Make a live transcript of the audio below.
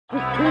All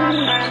my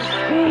friends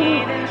are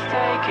heathens,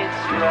 take it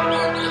slow.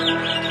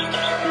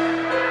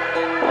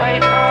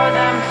 Wait for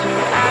them to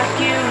ask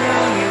you who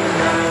you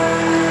know.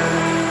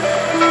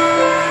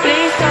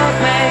 Please don't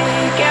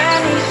make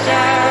any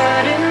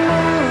sudden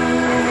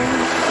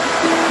moves.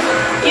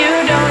 You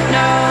don't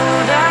know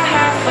the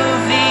half of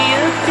the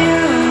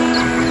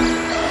abuse.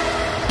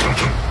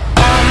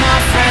 All my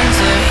friends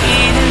are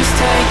heathens,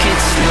 take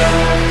it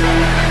slow.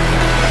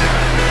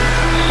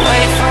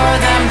 Wait for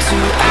them to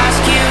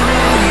ask you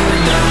who you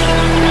know.